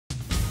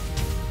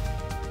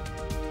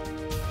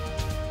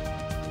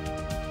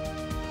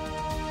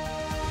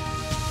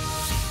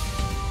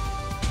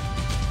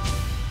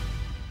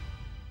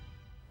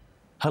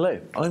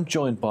Hello, I'm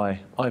joined by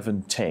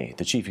Ivan Tay,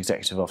 the Chief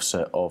Executive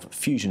Officer of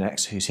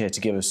Fusionex, who's here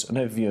to give us an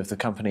overview of the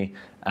company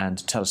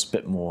and tell us a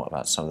bit more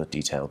about some of the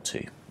detail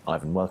too.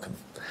 Ivan, welcome.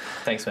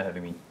 Thanks for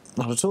having me.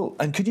 Not at all.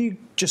 And could you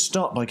just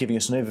start by giving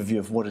us an overview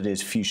of what it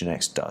is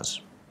Fusionex does?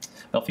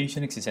 Well,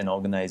 Fusionex is an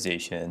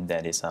organization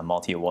that is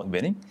multi-award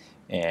winning,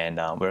 and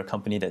we're a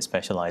company that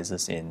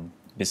specializes in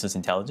business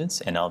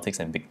intelligence, analytics,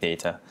 and big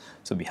data.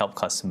 So we help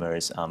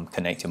customers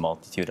connect to a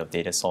multitude of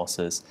data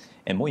sources,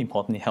 and more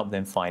importantly, help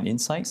them find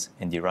insights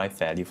and derive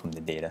value from the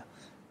data.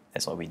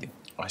 That's what we do.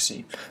 I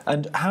see.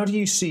 And how do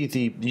you see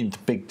the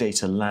big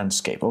data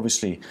landscape?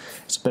 Obviously,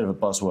 it's a bit of a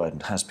buzzword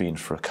and has been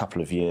for a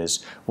couple of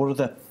years. What are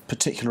the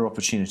particular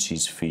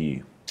opportunities for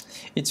you?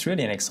 It's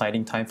really an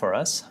exciting time for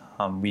us.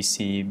 We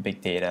see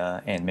big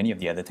data and many of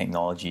the other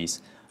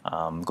technologies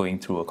going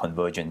through a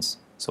convergence.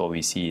 So what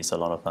we see is a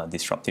lot of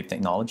disruptive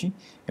technology,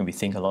 and we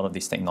think a lot of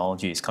this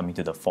technology is coming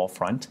to the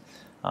forefront.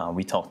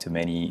 We talk to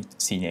many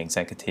senior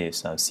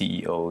executives,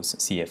 CEOs,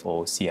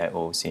 CFOs,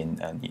 CIOs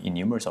in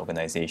numerous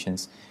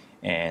organizations,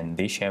 and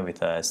they share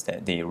with us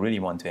that they really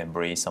want to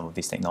embrace some of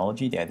this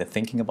technology. They're either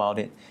thinking about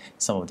it,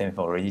 some of them have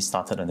already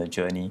started on the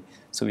journey.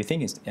 So we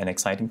think it's an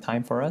exciting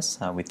time for us.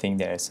 We think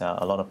there's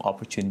a lot of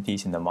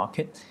opportunities in the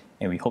market,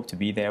 and we hope to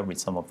be there with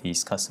some of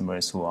these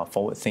customers who are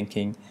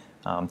forward-thinking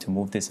to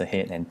move this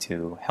ahead and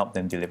to help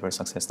them deliver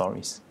success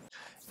stories.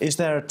 Is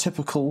there a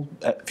typical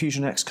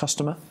Fusionex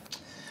customer?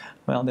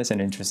 Well, that's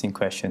an interesting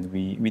question.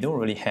 We don't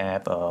really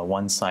have a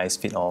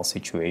one-size-fits-all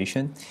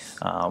situation.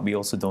 We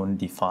also don't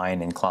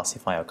define and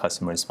classify our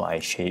customers by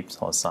shapes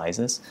or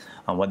sizes.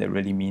 What that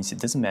really means, it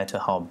doesn't matter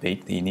how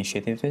big the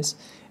initiative is.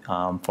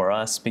 For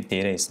us, big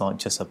data is not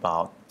just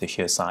about the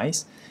sheer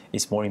size.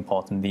 It's more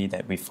importantly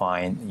that we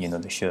find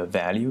the sheer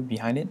value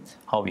behind it,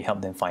 how we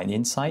help them find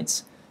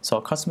insights. So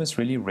our customers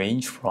really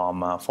range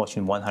from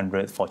Fortune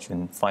 100,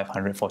 Fortune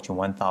 500, Fortune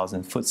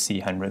 1000, FTSE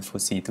 100,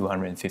 FTSE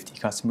 250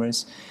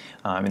 customers,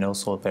 and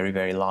also very,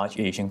 very large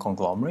Asian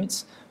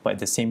conglomerates. But at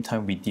the same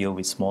time, we deal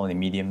with small and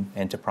medium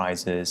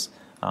enterprises,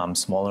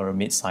 smaller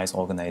mid-sized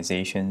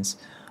organizations.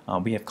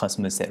 We have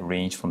customers that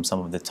range from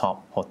some of the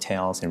top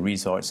hotels and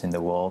resorts in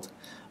the world.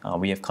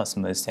 We have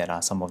customers that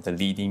are some of the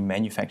leading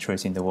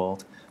manufacturers in the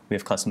world. We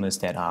have customers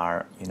that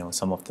are,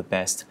 some of the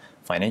best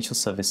financial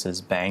services,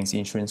 banks,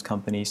 insurance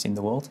companies in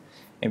the world.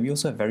 And we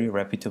also have very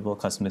reputable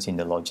customers in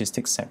the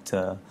logistics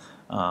sector,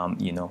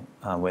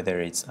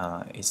 whether it's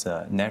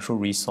a natural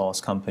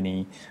resource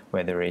company,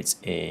 whether it's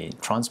a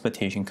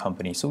transportation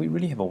company. So we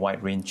really have a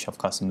wide range of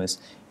customers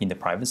in the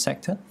private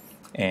sector.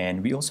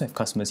 And we also have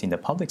customers in the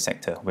public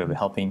sector where we're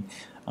helping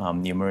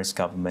numerous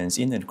governments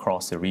in and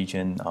across the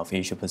region of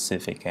Asia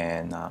Pacific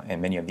and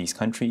many of these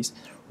countries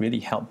really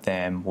help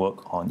them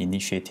work on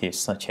initiatives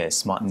such as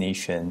Smart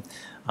Nation,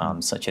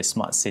 such as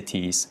smart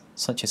cities,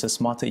 such as a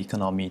smarter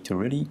economy to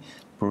really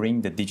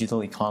bring the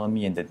digital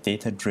economy and the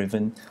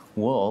data-driven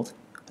world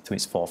to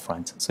its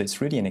forefront. So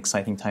it's really an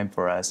exciting time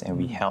for us, and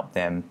we help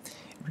them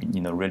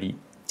really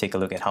take a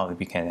look at how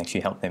we can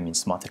actually help them in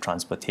smarter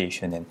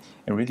transportation and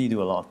really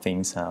do a lot of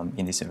things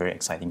in this very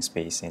exciting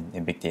space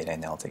in big data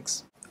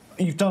analytics.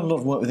 You've done a lot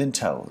of work with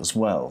Intel as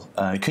well.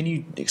 Can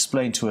you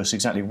explain to us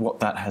exactly what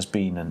that has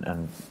been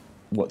and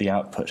what the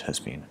output has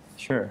been?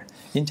 Sure.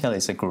 Intel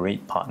is a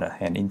great partner,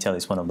 and Intel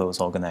is one of those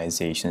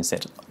organizations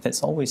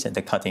that's always at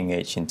the cutting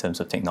edge in terms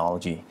of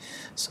technology.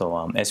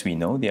 So as we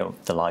know, they are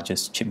the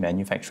largest chip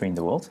manufacturer in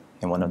the world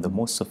and one of the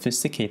most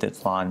sophisticated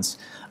plants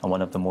and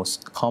one of the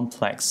most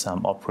complex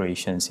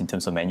operations in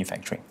terms of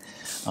manufacturing.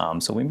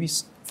 So when we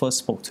first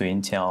spoke to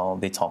Intel,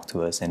 they talked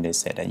to us and they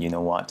said that,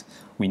 what,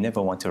 we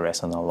never want to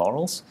rest on our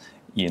laurels.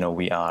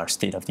 We are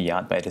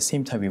state-of-the-art, but at the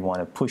same time, we want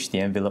to push the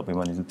envelope. We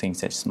want to do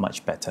things that's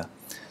much better.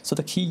 So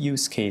the key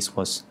use case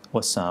was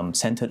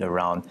centered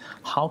around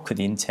how could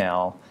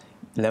Intel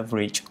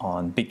leverage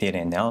on big data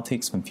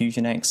analytics from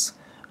Fusionex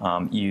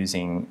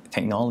using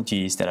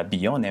technologies that are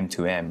beyond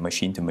M2M,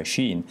 machine to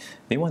machine.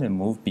 They want to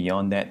move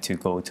beyond that to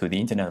go to the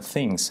Internet of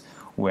Things,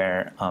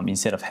 where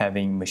instead of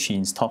having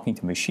machines talking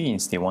to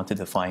machines, they wanted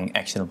to find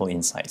actionable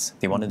insights.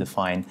 They wanted to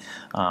find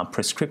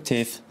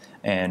prescriptive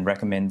and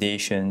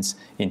recommendations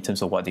in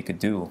terms of what they could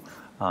do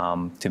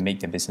to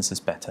make their businesses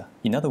better.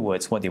 In other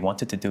words, what they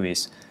wanted to do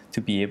is to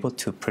be able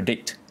to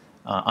predict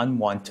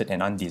unwanted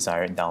and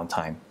undesired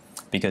downtime.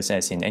 Because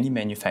as in any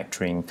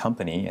manufacturing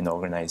company and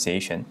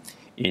organization,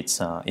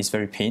 it's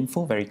very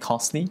painful, very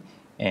costly,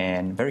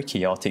 and very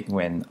chaotic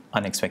when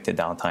unexpected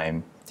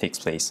downtime takes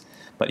place.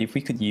 But if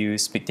we could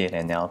use big data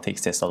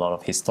analytics, there's a lot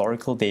of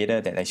historical data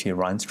that actually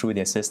runs through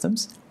their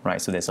systems,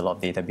 right? So there's a lot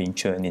of data being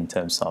churned in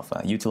terms of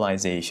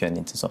utilization,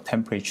 in terms of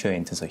temperature,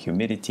 in terms of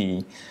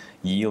humidity,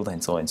 yield,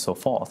 and so on and so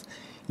forth.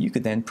 You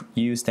could then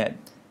use that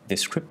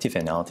descriptive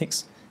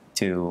analytics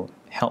to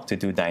help to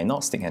do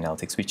diagnostic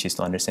analytics, which is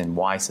to understand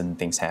why certain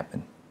things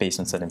happen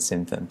based on certain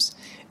symptoms.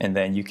 And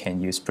then you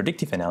can use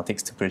predictive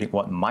analytics to predict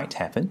what might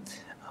happen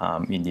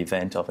in the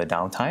event of a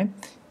downtime,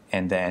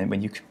 And then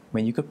when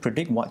you could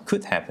predict what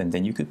could happen,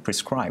 then you could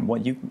prescribe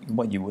what you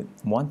would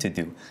want to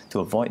do to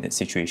avoid that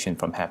situation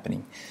from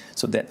happening.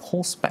 So that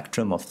whole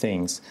spectrum of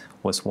things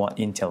was what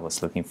Intel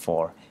was looking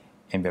for,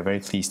 and we're very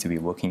pleased to be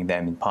working with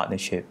them in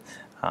partnership.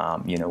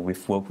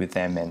 We've worked with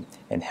them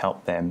and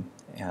helped them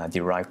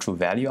derive true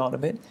value out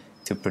of it,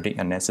 to predict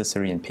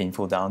unnecessary and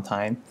painful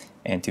downtime,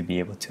 and to be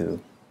able to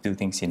do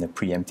things in a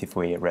preemptive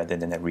way rather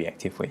than a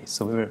reactive way.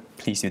 So we were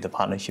pleased with the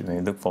partnership, and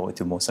we look forward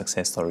to more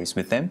success stories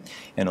with them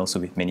and also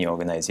with many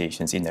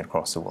organizations in and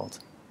across the world.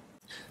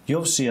 You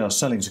obviously are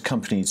selling to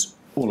companies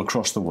all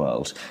across the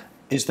world.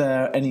 Is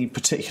there any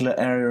particular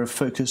area of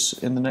focus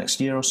in the next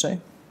year or so?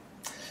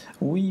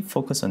 We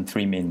focus on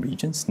three main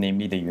regions,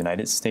 namely the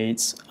United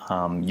States,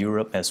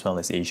 Europe, as well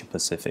as Asia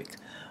Pacific.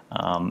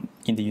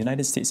 In the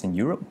United States and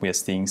Europe, we are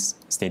seeing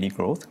steady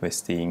growth. We're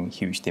seeing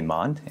huge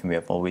demand, and we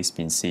have always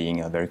been seeing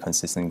a very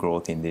consistent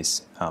growth in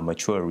these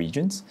mature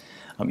regions.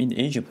 In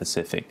Asia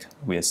Pacific,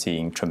 we are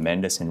seeing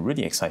tremendous and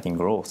really exciting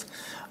growth.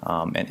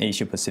 And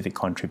Asia Pacific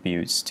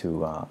contributes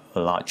to a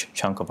large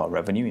chunk of our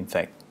revenue, in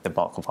fact, the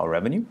bulk of our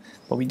revenue.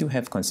 But we do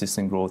have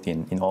consistent growth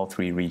in all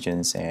three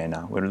regions,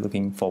 and we're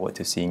looking forward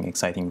to seeing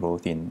exciting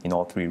growth in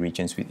all three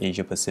regions, with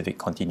Asia Pacific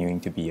continuing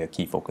to be a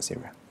key focus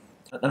area.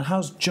 And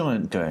how's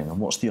Giant going, and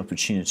what's the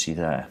opportunity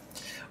there?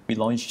 We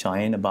launched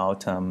Giant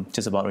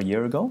just about a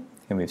year ago,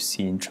 and we've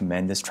seen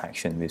tremendous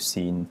traction. We've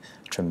seen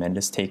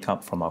tremendous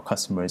take-up from our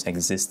customers,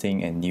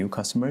 existing and new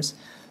customers.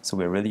 So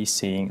we're really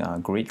seeing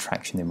great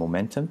traction and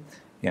momentum.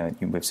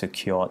 We've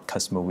secured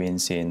customer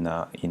wins in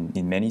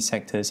many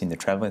sectors, in the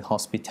travel and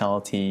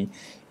hospitality,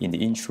 in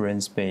the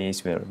insurance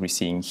space. We're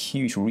seeing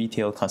huge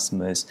retail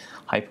customers,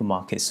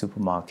 hypermarkets,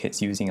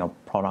 supermarkets using our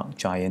product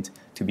Giant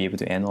to be able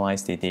to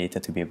analyze their data,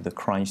 to be able to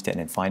crunch that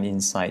and find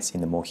insights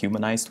in a more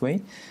humanized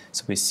way.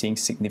 So we're seeing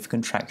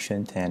significant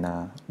traction,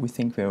 and we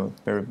think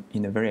we're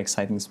in a very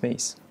exciting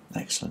space.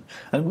 Excellent.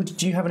 And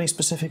do you have any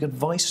specific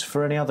advice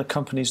for any other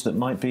companies that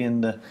might be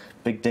in the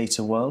big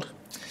data world?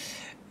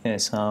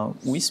 Yes,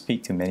 we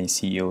speak to many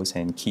CEOs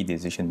and key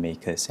decision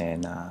makers,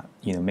 and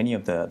many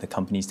of the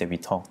companies that we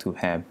talk to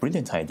have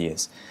brilliant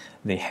ideas.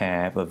 They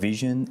have a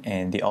vision,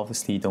 and they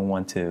obviously don't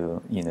want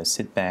to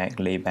sit back,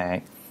 lay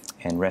back,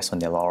 and rest on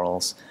their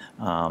laurels.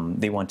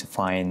 They want to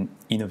find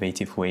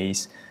innovative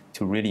ways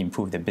to really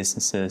improve their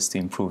businesses, to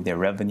improve their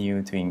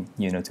revenue, to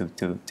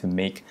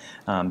make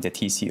their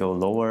TCO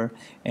lower.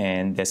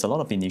 And there's a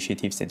lot of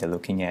initiatives that they're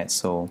looking at.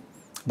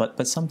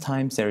 But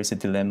sometimes there is a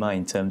dilemma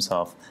in terms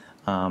of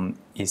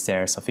is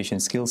there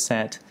sufficient skill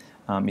set?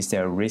 Is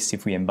there a risk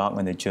if we embark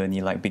on a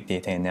journey like big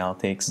data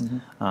analytics?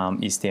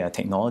 Mm-hmm. Is there a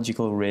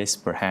technological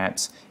risk?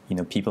 Perhaps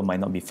people might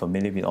not be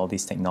familiar with all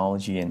this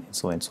technology, and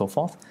so on and so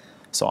forth.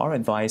 So our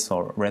advice,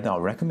 or rather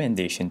our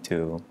recommendation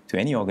to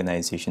any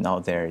organization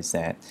out there, is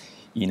that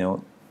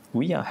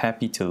we are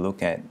happy to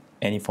look at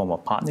any form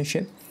of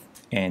partnership,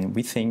 and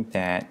we think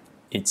that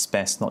it's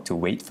best not to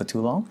wait for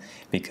too long,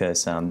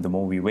 because the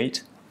more we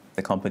wait,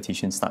 the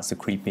competition starts to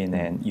creep in,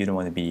 and you don't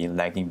want to be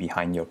lagging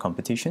behind your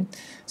competition.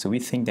 So we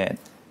think that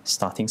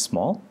starting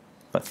small,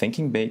 but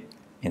thinking big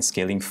and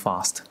scaling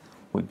fast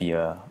would be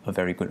a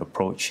very good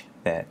approach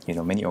that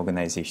many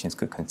organizations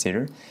could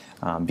consider,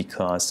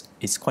 because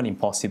it's quite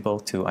impossible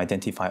to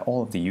identify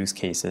all of the use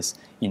cases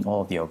in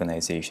all of the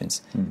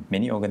organizations.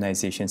 Many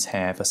organizations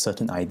have a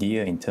certain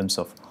idea in terms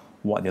of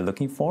what they're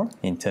looking for,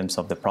 in terms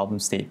of the problem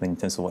statement, in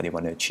terms of what they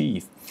want to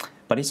achieve.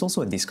 But it's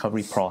also a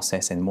discovery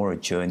process and more a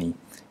journey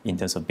in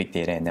terms of big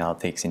data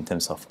analytics, in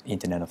terms of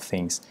Internet of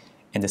Things.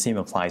 And the same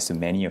applies to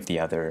many of the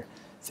other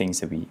things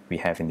that we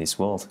have in this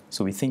world.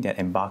 So we think that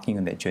embarking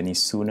on that journey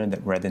sooner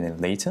rather than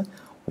later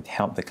would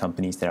help the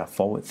companies that are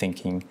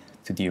forward-thinking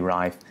to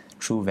derive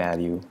true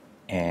value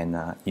and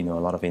a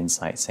lot of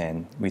insights.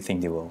 And we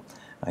think they will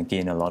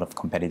gain a lot of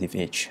competitive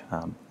edge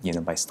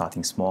by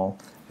starting small,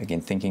 again,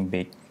 thinking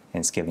big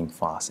and scaling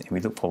fast. And we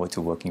look forward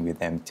to working with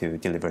them to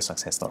deliver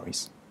success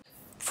stories.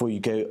 Before you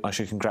go, I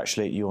should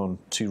congratulate you on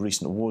 2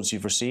 recent awards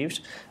you've received.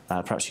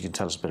 Perhaps you can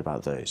tell us a bit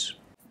about those.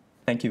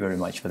 Thank you very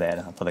much for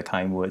that, for the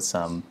kind words.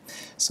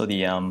 So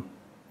the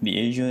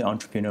Asia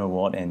Entrepreneur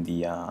Award and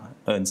the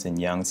Ernst &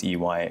 Young's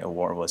EY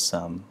Award was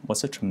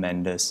a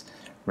tremendous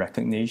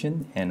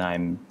recognition, and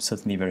I'm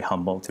certainly very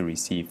humbled to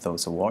receive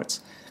those awards.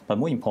 But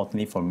more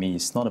importantly for me,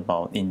 it's not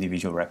about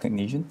individual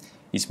recognition.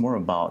 It's more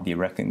about the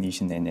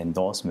recognition and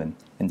endorsement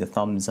and the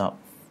thumbs up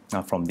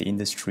from the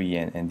industry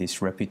and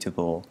these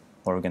reputable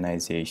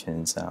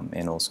organizations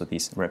and also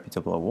these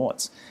reputable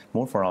awards.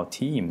 More for our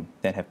team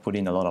that have put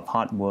in a lot of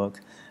hard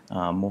work,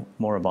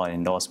 more about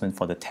endorsement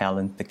for the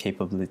talent, the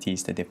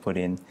capabilities that they put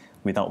in,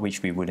 without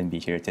which we wouldn't be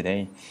here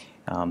today.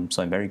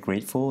 So I'm very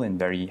grateful and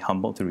very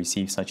humbled to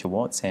receive such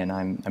awards, and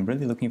I'm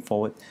really looking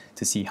forward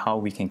to see how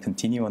we can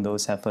continue on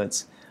those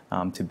efforts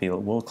to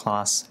build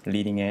world-class,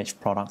 leading-edge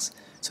products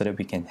so that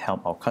we can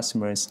help our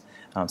customers,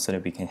 so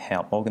that we can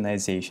help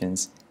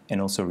organizations, and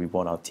also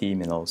reward our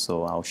team and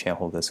also our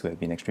shareholders who have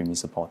been extremely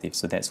supportive.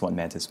 So that's what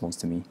matters most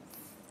to me.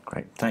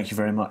 Great. Thank you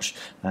very much,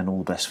 and all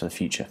the best for the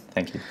future.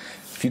 Thank you.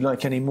 If you'd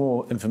like any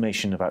more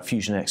information about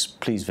Fusionex,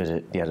 please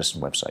visit the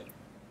Edison website.